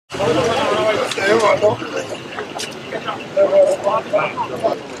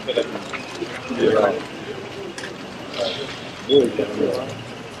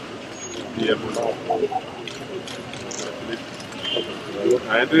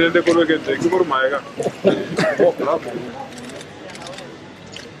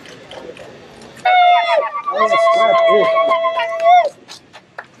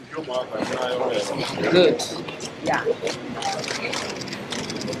Good. Yeah.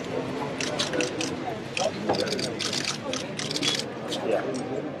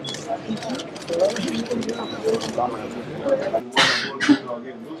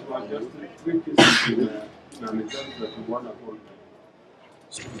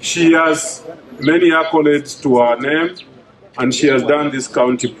 She has many accolades to her name, and she has done this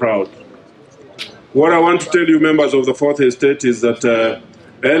county proud. What I want to tell you, members of the Fourth Estate, is that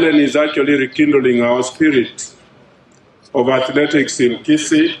Hellen is actually rekindling our spirit of athletics in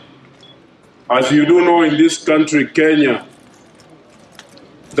Kisii. As you do know, in this country, Kenya,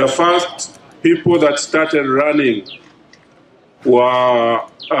 the first people that started running were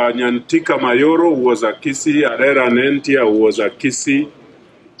Nyantika Mayoro, who was a Kisii, Arera Nentia, who was a Kisii.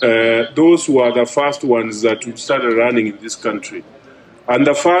 Those were the first ones that started running in this country. And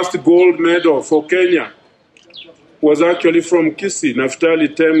the first gold medal for Kenya was actually from Kisii, Naftali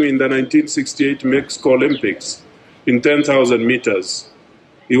Temu, in the 1968 Mexico Olympics in 10,000 meters.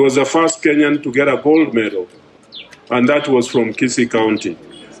 He was the first Kenyan to get a gold medal, and that was from Kisii County.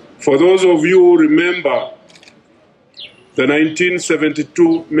 For those of you who remember the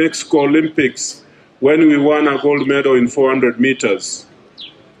 1972 Mexico Olympics, when we won a gold medal in 400 meters,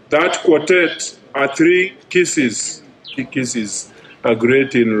 that quartet are three Kisiis. Kisiis are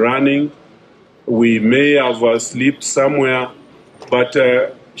great in running. We may have slipped somewhere, but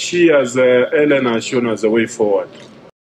she, as Hellen, has shown us the way forward.